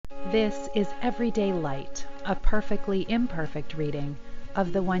This is Everyday Light, a perfectly imperfect reading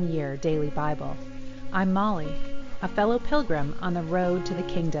of the One Year Daily Bible. I'm Molly, a fellow pilgrim on the road to the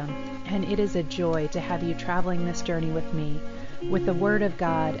kingdom, and it is a joy to have you traveling this journey with me, with the Word of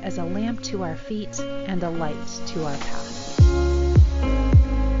God as a lamp to our feet and a light to our path.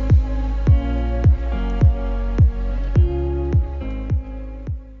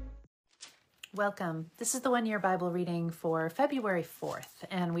 Welcome. This is the One Year Bible reading for February 4th,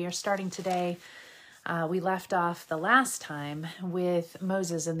 and we are starting today. We left off the last time with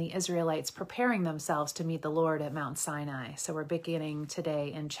Moses and the Israelites preparing themselves to meet the Lord at Mount Sinai. So we're beginning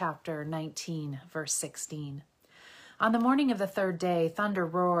today in chapter 19, verse 16. On the morning of the third day, thunder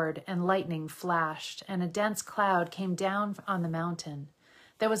roared and lightning flashed, and a dense cloud came down on the mountain.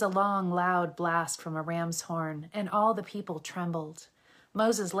 There was a long, loud blast from a ram's horn, and all the people trembled.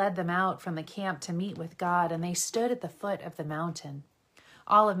 Moses led them out from the camp to meet with God, and they stood at the foot of the mountain.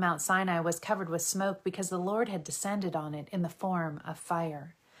 All of Mount Sinai was covered with smoke because the Lord had descended on it in the form of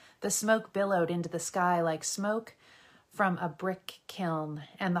fire. The smoke billowed into the sky like smoke from a brick kiln,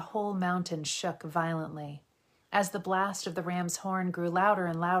 and the whole mountain shook violently. As the blast of the ram's horn grew louder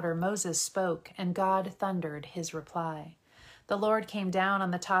and louder, Moses spoke, and God thundered his reply. The Lord came down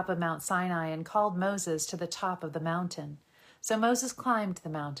on the top of Mount Sinai and called Moses to the top of the mountain. So Moses climbed the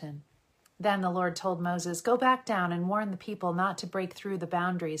mountain. Then the Lord told Moses, "Go back down and warn the people not to break through the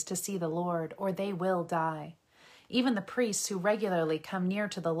boundaries to see the Lord, or they will die. Even the priests who regularly come near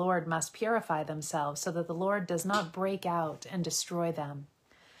to the Lord must purify themselves so that the Lord does not break out and destroy them."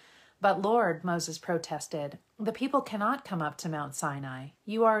 "But Lord," Moses protested, "the people cannot come up to Mount Sinai.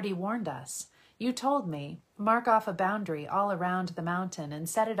 You already warned us. You told me, mark off a boundary all around the mountain and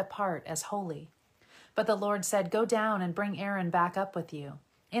set it apart as holy." But the Lord said, "Go down and bring Aaron back up with you.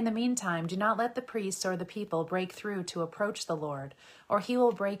 In the meantime, do not let the priests or the people break through to approach the Lord, or he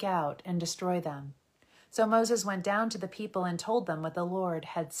will break out and destroy them." So Moses went down to the people and told them what the Lord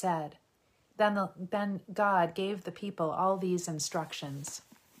had said. Then God gave the people all these instructions.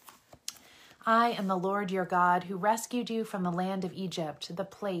 "I am the Lord your God, who rescued you from the land of Egypt, the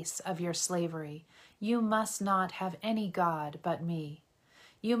place of your slavery. You must not have any god but me.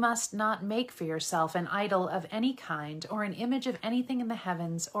 You must not make for yourself an idol of any kind or an image of anything in the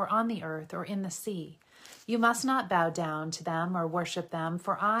heavens or on the earth or in the sea. You must not bow down to them or worship them,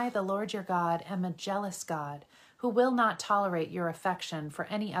 for I, the Lord your God, am a jealous God who will not tolerate your affection for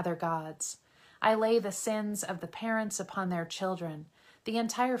any other gods. I lay the sins of the parents upon their children. The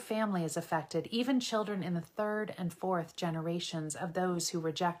entire family is affected, even children in the third and fourth generations of those who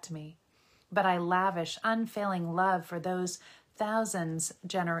reject me. But I lavish unfailing love for those for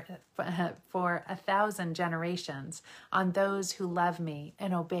 1,000 generations on those who love me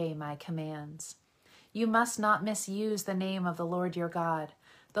and obey my commands. You must not misuse the name of the Lord your God.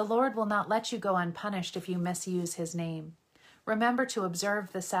 The Lord will not let you go unpunished if you misuse his name. Remember to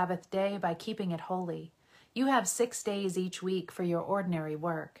observe the Sabbath day by keeping it holy. You have 6 days each week for your ordinary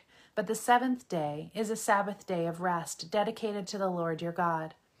work, but the seventh day is a Sabbath day of rest dedicated to the Lord your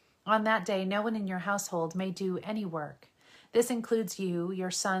God. On that day, no one in your household may do any work. This includes you,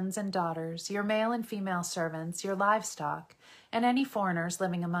 your sons and daughters, your male and female servants, your livestock, and any foreigners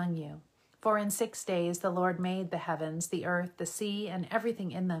living among you. For in 6 days the Lord made the heavens, the earth, the sea, and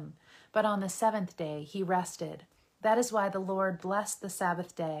everything in them. But on the seventh day he rested. That is why the Lord blessed the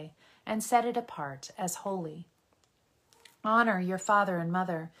Sabbath day and set it apart as holy. Honor your father and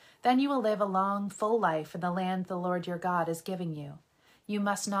mother. Then you will live a long, full life in the land the Lord your God is giving you. You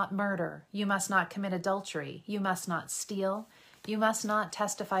must not murder. You must not commit adultery. You must not steal. You must not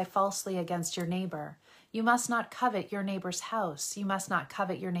testify falsely against your neighbor. You must not covet your neighbor's house. You must not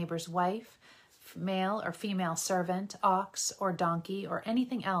covet your neighbor's wife, male or female servant, ox or donkey, or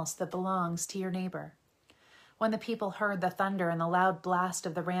anything else that belongs to your neighbor. When the people heard the thunder and the loud blast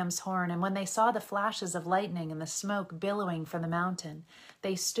of the ram's horn, and when they saw the flashes of lightning and the smoke billowing from the mountain,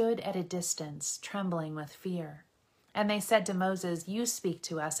 they stood at a distance, trembling with fear. And they said to Moses, "You speak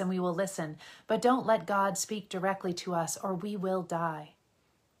to us, and we will listen, but don't let God speak directly to us, or we will die."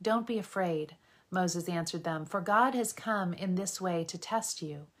 "Don't be afraid," Moses answered them, "for God has come in this way to test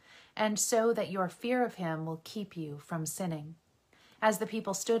you, and so that your fear of him will keep you from sinning." As the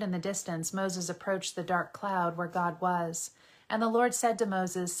people stood in the distance, Moses approached the dark cloud where God was. And the Lord said to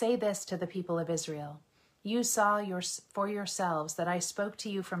Moses, "Say this to the people of Israel. You saw for yourselves that I spoke to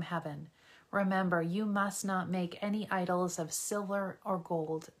you from heaven. Remember, you must not make any idols of silver or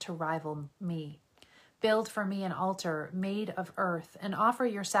gold to rival me. Build for me an altar made of earth and offer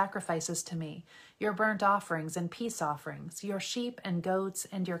your sacrifices to me, your burnt offerings and peace offerings, your sheep and goats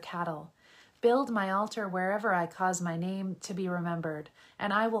and your cattle. Build my altar wherever I cause my name to be remembered,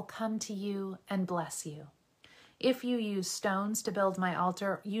 and I will come to you and bless you. If you use stones to build my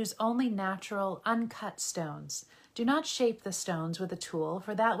altar, use only natural, uncut stones. Do not shape the stones with a tool,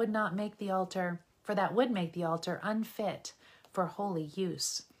 for that would make the altar unfit for holy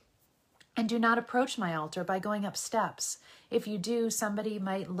use. And do not approach my altar by going up steps. If you do, somebody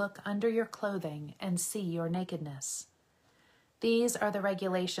might look under your clothing and see your nakedness. These are the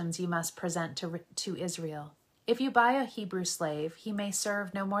regulations you must present to Israel. If you buy a Hebrew slave, he may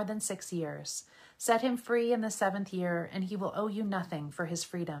serve no more than 6 years. Set him free in the 7th year, and he will owe you nothing for his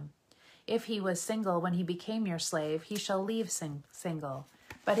freedom. If he was single when he became your slave, he shall leave single.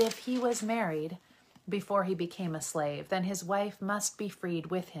 But if he was married before he became a slave, then his wife must be freed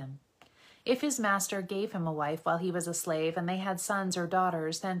with him. If his master gave him a wife while he was a slave and they had sons or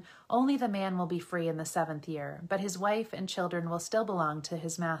daughters, then only the man will be free in the 7th year, but his wife and children will still belong to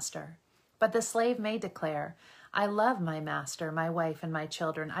his master. But the slave may declare, I love my master, my wife, and my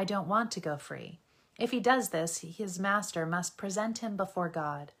children. I don't want to go free. If he does this, his master must present him before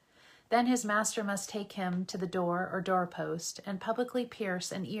God. Then his master must take him to the door or doorpost and publicly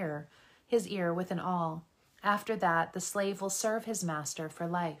pierce his ear with an awl. After that, the slave will serve his master for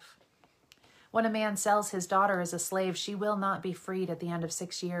life. When a man sells his daughter as a slave, she will not be freed at the end of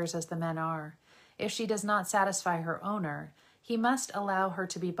 6 years as the men are. If she does not satisfy her owner, he must allow her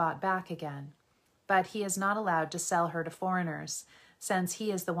to be bought back again. But he is not allowed to sell her to foreigners, since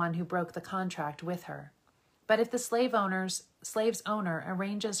he is the one who broke the contract with her. But if the slave's owner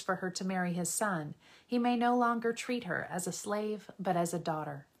arranges for her to marry his son, he may no longer treat her as a slave, but as a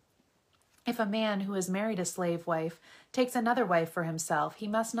daughter. If a man who has married a slave wife takes another wife for himself, he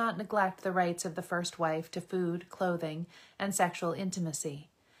must not neglect the rights of the first wife to food, clothing, and sexual intimacy.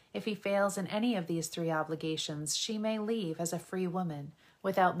 If he fails in any of these 3 obligations, she may leave as a free woman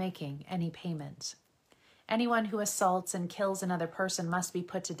without making any payment. Anyone who assaults and kills another person must be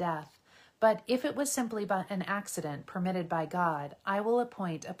put to death. But if it was simply an accident permitted by God, I will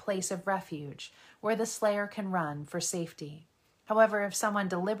appoint a place of refuge where the slayer can run for safety. However, if someone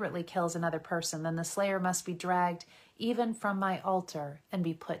deliberately kills another person, then the slayer must be dragged even from my altar and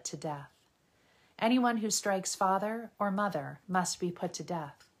be put to death. Anyone who strikes father or mother must be put to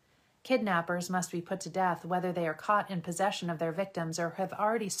death. Kidnappers must be put to death, whether they are caught in possession of their victims or have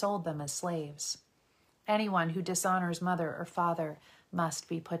already sold them as slaves. Anyone who dishonors mother or father must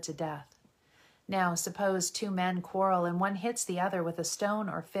be put to death. Now, suppose 2 men quarrel and one hits the other with a stone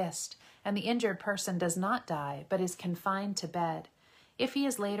or fist, and the injured person does not die, but is confined to bed. If he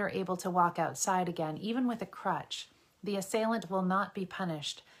is later able to walk outside again, even with a crutch, the assailant will not be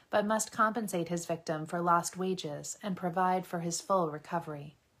punished, but must compensate his victim for lost wages and provide for his full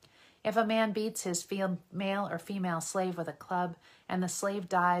recovery. If a man beats his male or female slave with a club, and the slave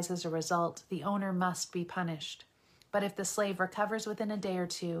dies as a result, the owner must be punished. But if the slave recovers within a day or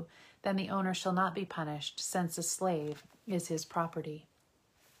 2, then the owner shall not be punished, since the slave is his property.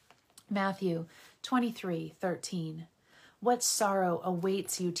 Matthew 23:13. What sorrow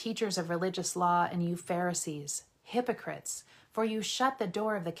awaits you, teachers of religious law, and you Pharisees, hypocrites, for you shut the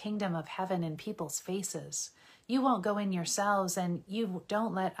door of the kingdom of heaven in people's faces. You won't go in yourselves, and you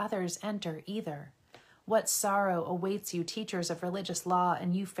don't let others enter either. What sorrow awaits you, teachers of religious law,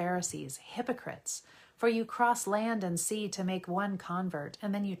 and you Pharisees, hypocrites, for you cross land and sea to make one convert,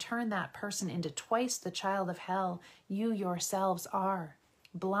 and then you turn that person into twice the child of hell you yourselves are.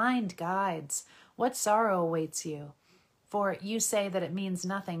 Blind guides, what sorrow awaits you? For you say that it means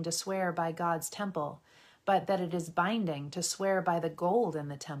nothing to swear by God's temple, but that it is binding to swear by the gold in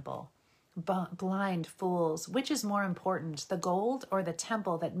the temple. Blind fools, which is more important, the gold or the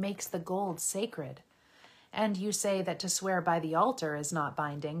temple that makes the gold sacred? And you say that to swear by the altar is not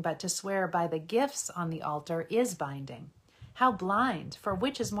binding, but to swear by the gifts on the altar is binding. How blind, for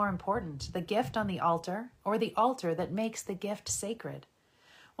which is more important, the gift on the altar or the altar that makes the gift sacred?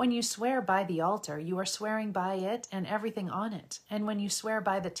 When you swear by the altar, you are swearing by it and everything on it. And when you swear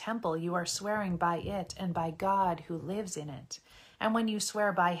by the temple, you are swearing by it and by God who lives in it. And when you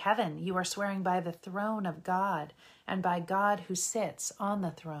swear by heaven, you are swearing by the throne of God and by God who sits on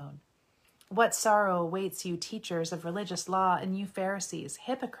the throne. What sorrow awaits you, teachers of religious law, and you Pharisees,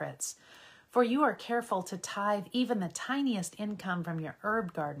 hypocrites, for you are careful to tithe even the tiniest income from your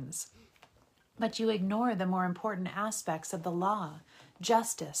herb gardens. But you ignore the more important aspects of the law,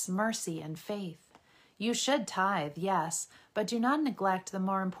 justice, mercy, and faith. You should tithe, yes, but do not neglect the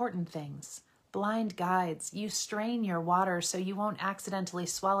more important things. Blind guides, you strain your water so you won't accidentally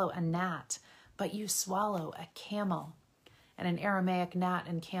swallow a gnat, but you swallow a camel. And in Aramaic, gnat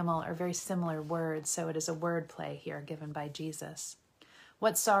and camel are very similar words, so it is a word play here given by Jesus.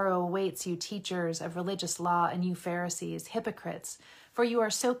 What sorrow awaits you, teachers of religious law, and you Pharisees, hypocrites, for you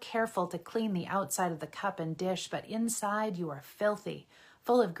are so careful to clean the outside of the cup and dish, but inside you are filthy,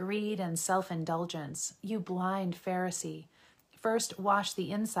 full of greed and self-indulgence. You blind Pharisee, first wash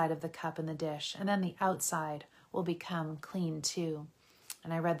the inside of the cup and the dish, and then the outside will become clean too.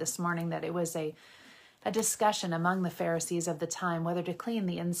 And I read this morning that it was a discussion among the Pharisees of the time whether to clean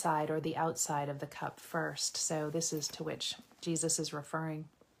the inside or the outside of the cup first. So this is to which Jesus is referring.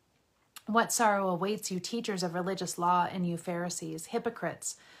 What sorrow awaits you, teachers of religious law, and you Pharisees,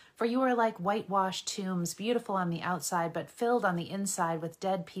 hypocrites, for you are like whitewashed tombs, beautiful on the outside, but filled on the inside with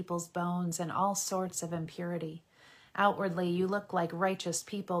dead people's bones and all sorts of impurity. Outwardly you look like righteous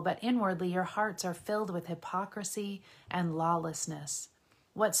people, but inwardly your hearts are filled with hypocrisy and lawlessness.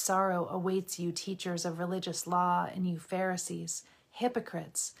 What sorrow awaits you, teachers of religious law, and you Pharisees,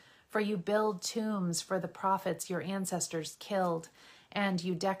 hypocrites, for you build tombs for the prophets your ancestors killed, and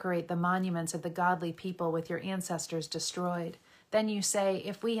you decorate the monuments of the godly people with your ancestors destroyed. Then you say,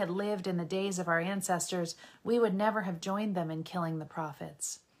 if we had lived in the days of our ancestors, we would never have joined them in killing the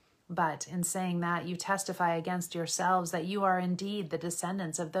prophets. But in saying that, you testify against yourselves that you are indeed the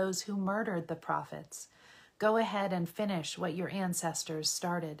descendants of those who murdered the prophets. Go ahead and finish what your ancestors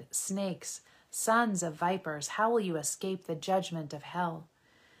started. Snakes, sons of vipers, how will you escape the judgment of hell?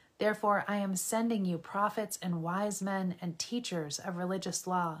 Therefore, I am sending you prophets and wise men and teachers of religious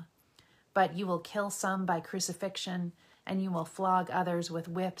law. But you will kill some by crucifixion, and you will flog others with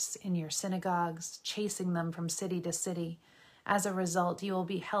whips in your synagogues, chasing them from city to city. As a result, you will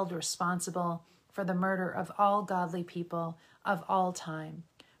be held responsible for the murder of all godly people of all time,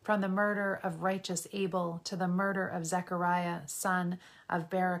 from the murder of righteous Abel to the murder of Zechariah, son of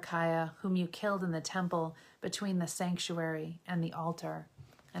Berechiah, whom you killed in the temple between the sanctuary and the altar.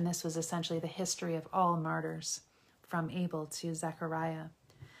 And this was essentially the history of all martyrs, from Abel to Zechariah.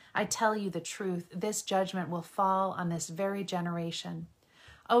 I tell you the truth, this judgment will fall on this very generation.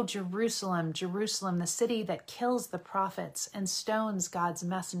 O Jerusalem, Jerusalem, the city that kills the prophets and stones God's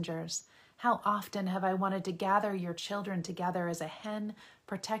messengers. How often have I wanted to gather your children together as a hen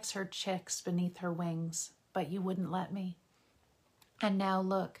protects her chicks beneath her wings, but you wouldn't let me. And now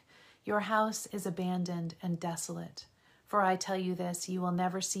look, your house is abandoned and desolate. For I tell you this, you will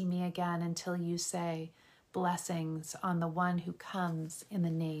never see me again until you say, blessings on the one who comes in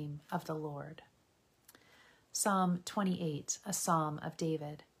the name of the Lord. Psalm 28, a psalm of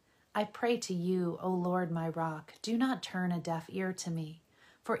David. I pray to you, O Lord, my rock, do not turn a deaf ear to me.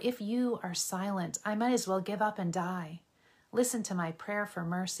 For if you are silent, I might as well give up and die. Listen to my prayer for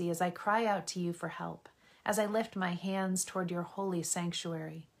mercy as I cry out to you for help, as I lift my hands toward your holy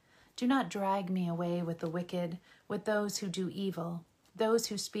sanctuary. Do not drag me away with the wicked, with those who do evil, those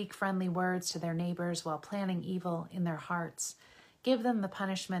who speak friendly words to their neighbors while planning evil in their hearts. Give them the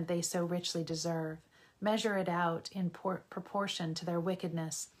punishment they so richly deserve. Measure it out in proportion to their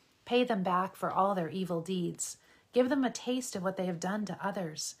wickedness. Pay them back for all their evil deeds. Give them a taste of what they have done to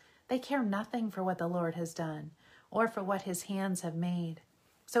others. They care nothing for what the Lord has done, or for what his hands have made.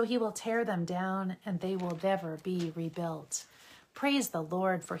 So he will tear them down, and they will never be rebuilt. Praise the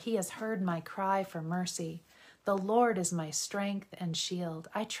Lord, for he has heard my cry for mercy. The Lord is my strength and shield.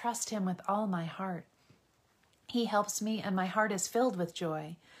 I trust him with all my heart. He helps me, and my heart is filled with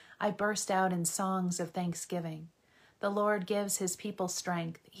joy. I burst out in songs of thanksgiving. The Lord gives his people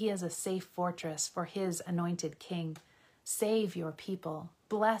strength. He is a safe fortress for his anointed king. Save your people.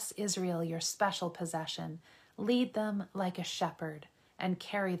 Bless Israel, your special possession. Lead them like a shepherd and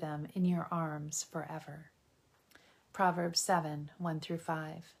carry them in your arms forever. Proverbs 7,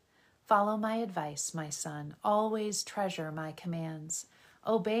 1-5. Follow my advice, my son. Always treasure my commands.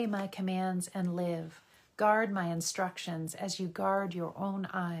 Obey my commands and live. Guard my instructions as you guard your own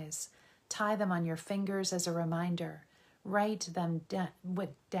eyes. Tie them on your fingers as a reminder. Write them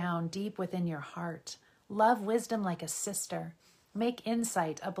down deep within your heart. Love wisdom like a sister. Make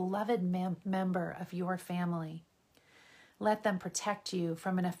insight a beloved member of your family. Let them protect you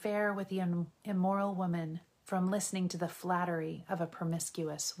from an affair with the immoral woman, from listening to the flattery of a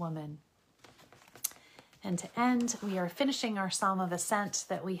promiscuous woman. And to end, we are finishing our Psalm of Ascent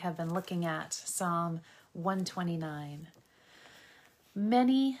that we have been looking at, Psalm 129.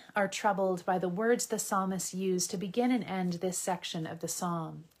 Many are troubled by the words the psalmist used to begin and end this section of the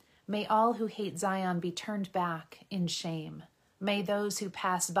psalm. May all who hate Zion be turned back in shame. May those who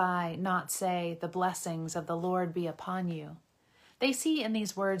pass by not say, the blessings of the Lord be upon you. They see in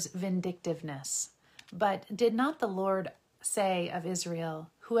these words vindictiveness. But did not the Lord say of Israel,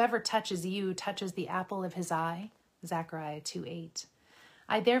 whoever touches you touches the apple of his eye? Zechariah 2:8.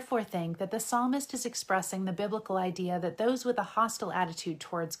 I therefore think that the psalmist is expressing the biblical idea that those with a hostile attitude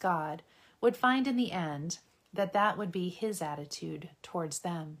towards God would find in the end that that would be his attitude towards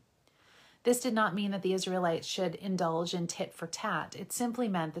them. This did not mean that the Israelites should indulge in tit for tat. It simply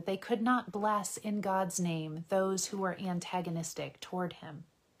meant that they could not bless in God's name those who were antagonistic toward him.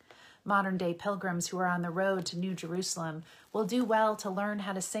 Modern-day pilgrims who are on the road to New Jerusalem will do well to learn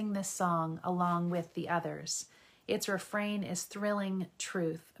how to sing this song along with the others. Its refrain is thrilling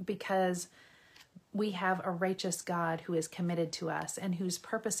truth because we have a righteous God who is committed to us and whose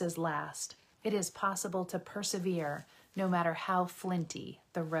purposes last. It is possible to persevere no matter how flinty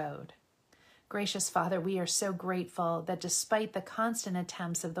the road. Gracious Father, we are so grateful that despite the constant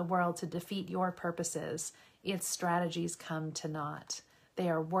attempts of the world to defeat your purposes, its strategies come to naught. They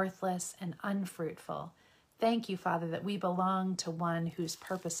are worthless and unfruitful. Thank you, Father, that we belong to one whose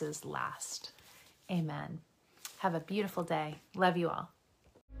purposes last. Amen. Have a beautiful day. Love you all.